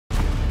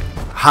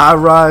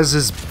Highrise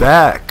is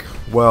back.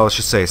 Well, I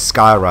should say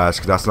SKYRISE,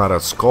 because that's not a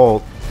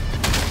skull.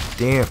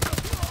 Damn.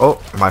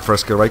 Oh, my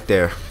first kill right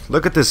there.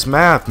 Look at this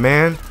map,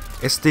 man.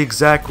 It's the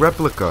exact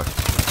replica.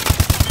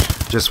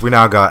 Just we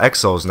now got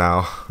exos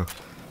now.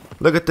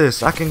 Look at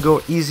this. I can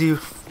go easy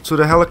to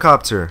the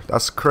helicopter.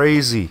 That's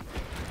crazy.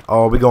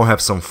 Oh, we gonna have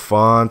some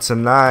fun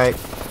tonight.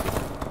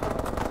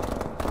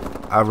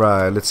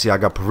 Alright, let's see. I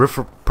got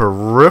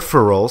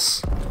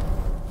peripherals,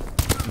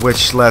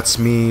 which lets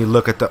me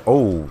look at the...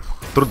 Oh,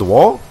 through the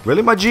wall?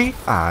 Really, my G?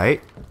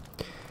 Alright.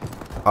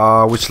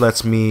 Which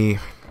lets me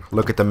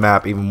look at the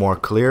map even more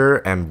clear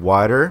and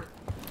wider.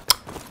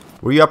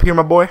 Were you up here,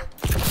 my boy?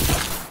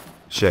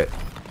 Shit.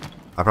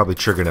 I probably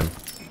triggered him.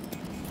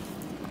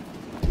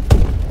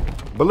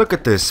 But look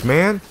at this,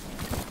 man.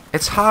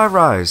 It's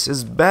Highrise.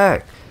 It's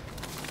back.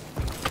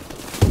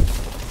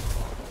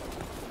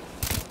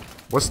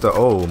 What's the...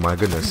 Oh, my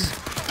goodness.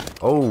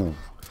 Oh.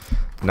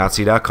 Did not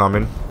see that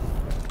coming.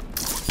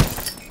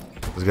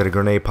 Let's get a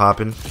grenade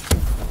popping.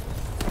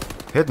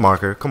 Hit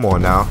marker. Come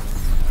on now.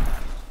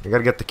 You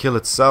gotta get the kill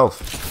itself.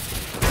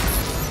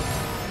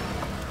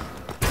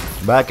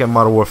 Back in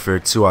Modern Warfare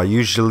 2, I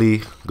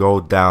usually go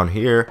down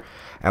here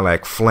and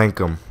like flank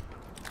them.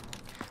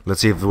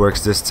 Let's see if it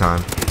works this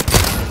time.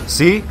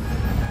 See?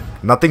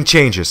 Nothing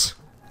changes.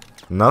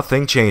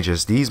 Nothing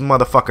changes. These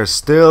motherfuckers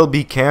still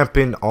be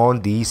camping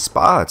on these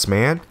spots,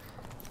 man.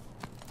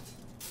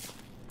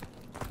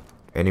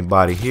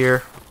 Anybody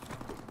here?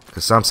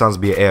 Cause sometimes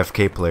be an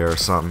AFK player or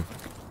something.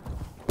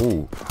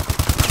 Ooh.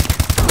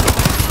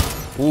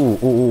 Ooh,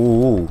 ooh,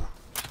 ooh, ooh.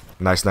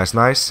 Nice, nice,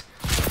 nice.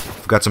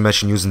 Forgot to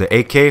mention using the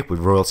AK with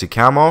royalty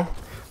camo.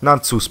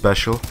 Not too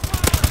special.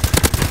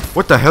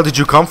 What the hell did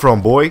you come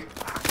from, boy?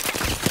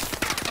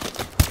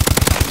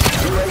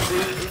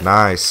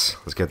 Nice.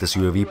 Let's get this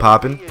UAV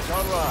popping.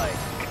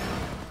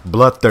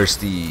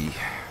 Bloodthirsty.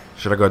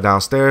 Should I go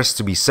downstairs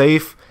to be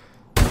safe?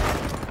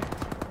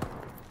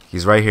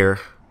 He's right here.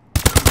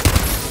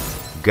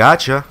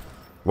 Gotcha.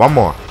 One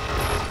more.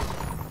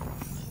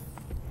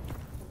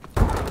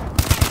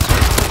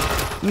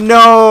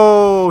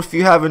 No! If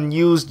you haven't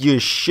used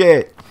your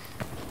shit.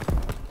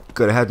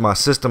 Could have had my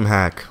system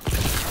hack.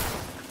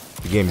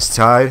 The game is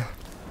tied.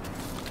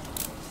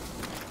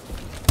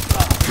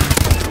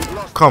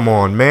 Come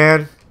on,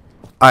 man.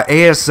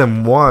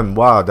 ASM1.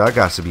 Wow, that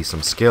got to be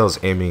some skills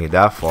aiming it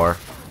that far.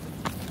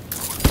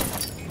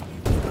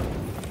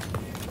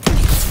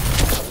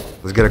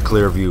 Let's get a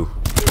clear view.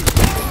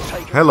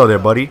 Hello there,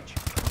 buddy.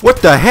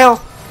 What the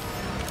hell?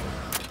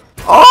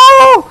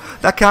 Oh!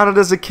 That counted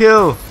as a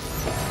kill.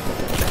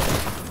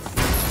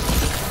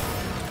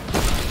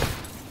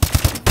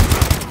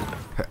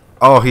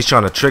 Oh, he's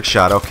trying to trick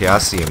shot. Okay, I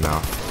see him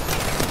now.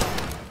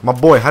 My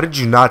boy, how did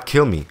you not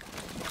kill me?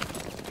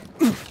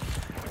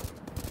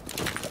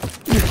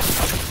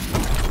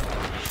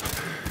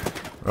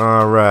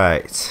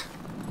 Alright.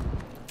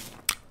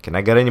 Can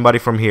I get anybody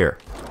from here?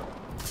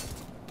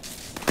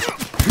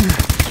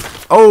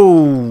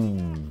 Oh!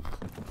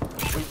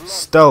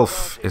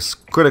 Stealth is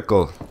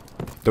critical.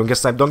 Don't get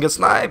sniped, don't get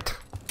sniped.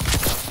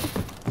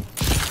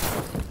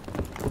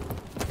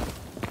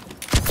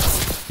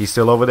 He's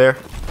still over there?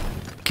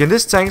 Can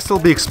this tank still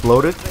be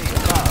exploded?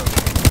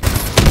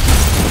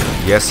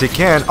 Yes, it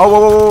can. Oh, whoa,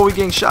 whoa, whoa, we're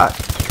getting shot.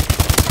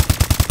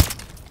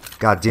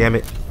 God damn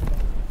it.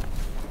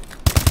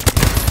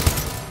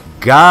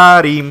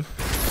 Got him.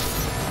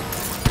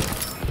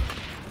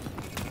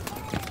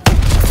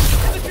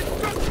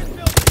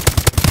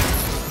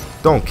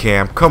 Don't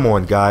camp. Come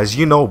on, guys.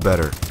 You know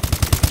better.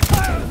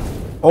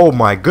 Oh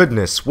my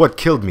goodness. What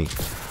killed me?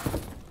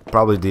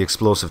 Probably the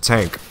explosive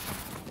tank.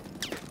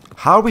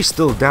 How are we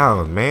still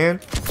down, man?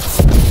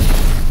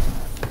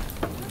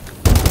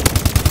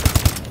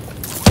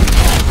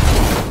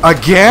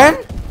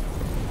 Again?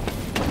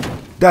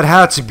 That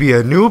had to be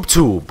a noob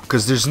tube,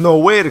 because there's no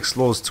way it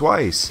explodes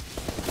twice.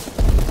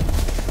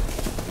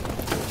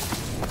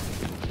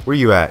 Where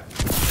you at?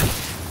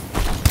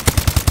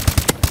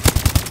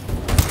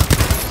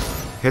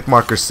 Hit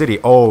marker city.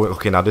 Oh,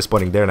 okay, now they're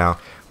spawning there now.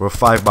 We're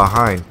 5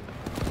 behind.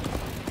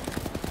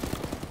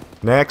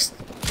 Next.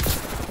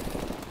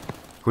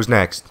 Who's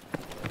next?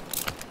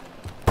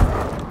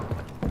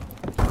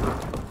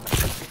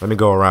 Let me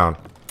go around.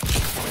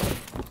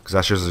 Because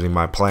that's usually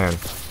my plan.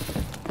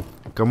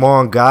 Come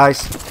on,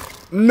 guys.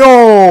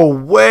 No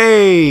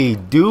way,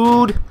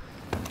 dude.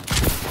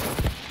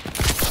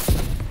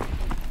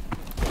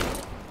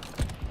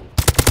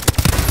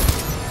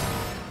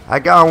 I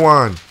got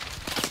one.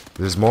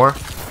 There's more.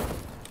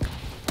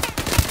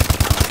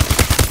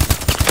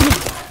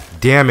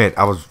 Damn it.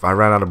 I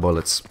ran out of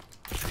bullets.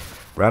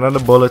 Ran out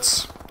of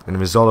bullets and the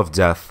result of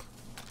death.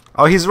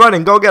 Oh, he's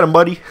running. Go get him,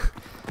 buddy.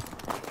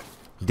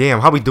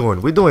 Damn, how we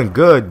doing? We're doing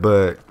good,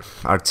 but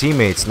our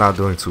teammates not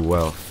doing too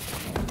well.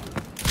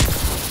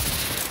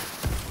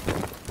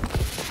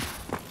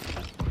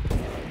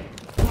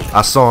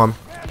 I saw him.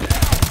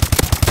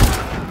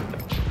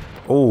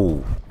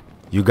 Oh,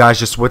 you guys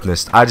just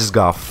witnessed. I just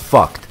got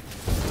fucked.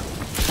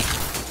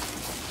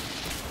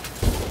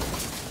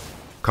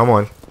 Come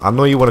on. I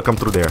know you want to come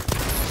through there.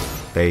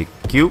 Thank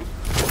you.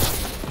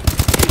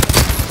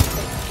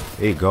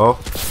 There you go.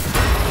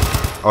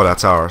 Oh,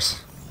 that's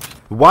ours.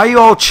 Why are you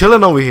all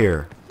chilling over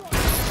here?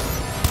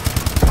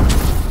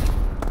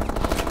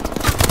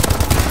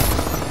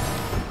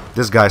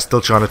 This guy's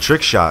still trying to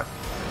trick shot.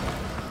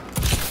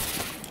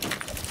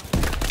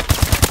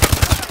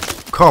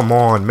 Come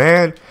on,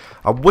 man.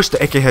 I wish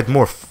the AK had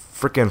more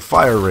freaking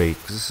fire rate,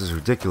 because this is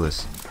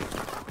ridiculous.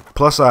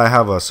 Plus, I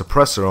have a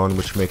suppressor on,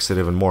 which makes it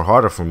even more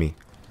harder for me.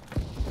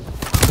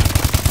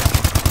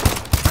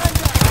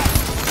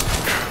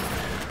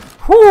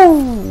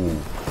 Whoo!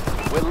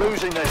 We're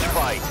losing this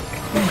fight.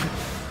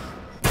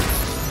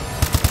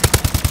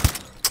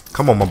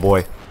 Come on, my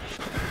boy.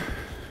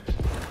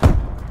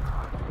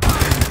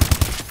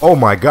 Oh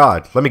my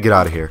god. Let me get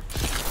out of here.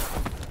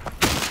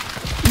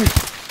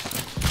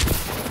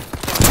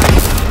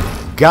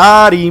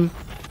 Got him.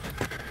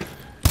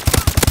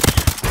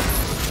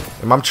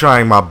 And I'm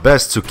trying my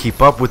best to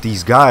keep up with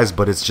these guys,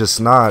 but it's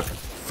just not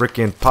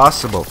freaking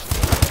possible.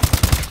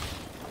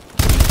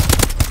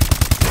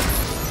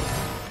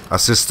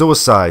 Assist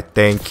suicide.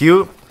 Thank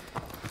you.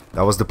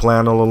 That was the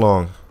plan all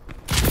along.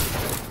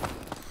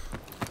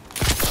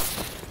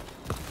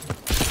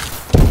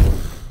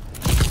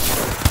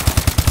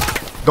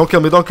 Don't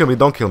kill me, don't kill me,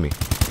 don't kill me.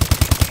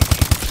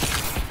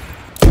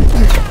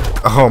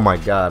 Oh my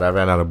god, I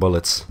ran out of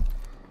bullets.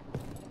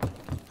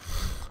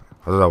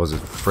 I thought that was a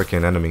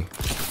freaking enemy.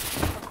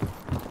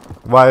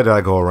 Why did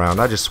I go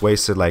around? I just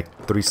wasted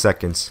like 3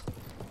 seconds.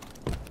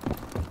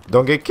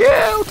 Don't get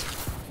killed!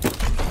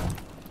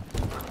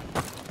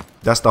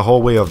 That's the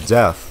whole way of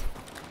death.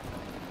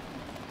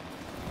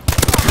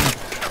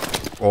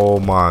 Oh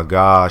my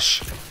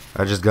gosh.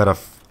 I just got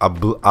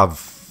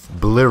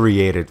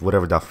obliterated,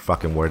 whatever that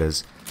fucking word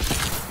is.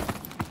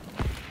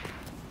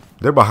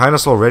 They're behind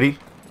us already?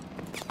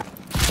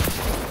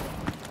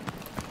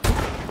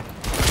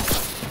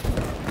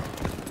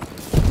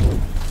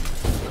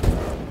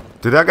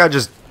 Did that guy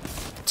just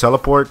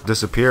teleport,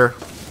 disappear?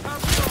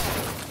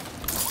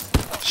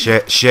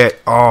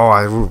 Shit. Oh,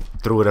 I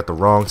threw it at the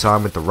wrong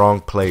time, at the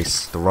wrong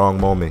place, the wrong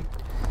moment.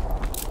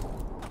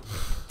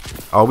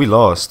 Oh, we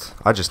lost.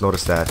 I just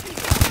noticed that.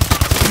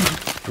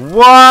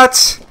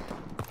 What?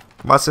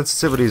 My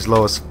sensitivity is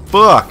low as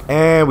fuck,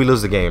 and we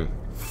lose the game.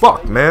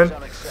 Fuck, man.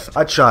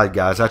 I tried,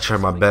 guys. I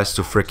tried my best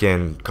to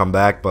freaking come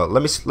back, but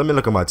let me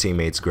look at my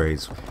teammates'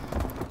 grades.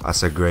 I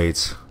said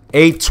grades.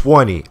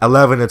 820,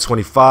 11 and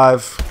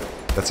 25.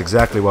 That's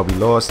exactly what we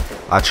lost.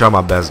 I tried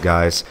my best,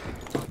 guys.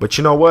 But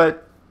you know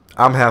what?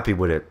 I'm happy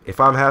with it. If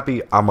I'm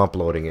happy, I'm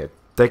uploading it.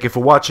 Thank you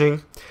for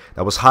watching.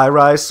 That was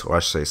Highrise, or I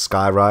should say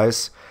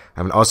SKYRISE.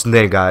 Have an awesome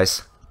day,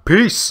 guys.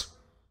 Peace.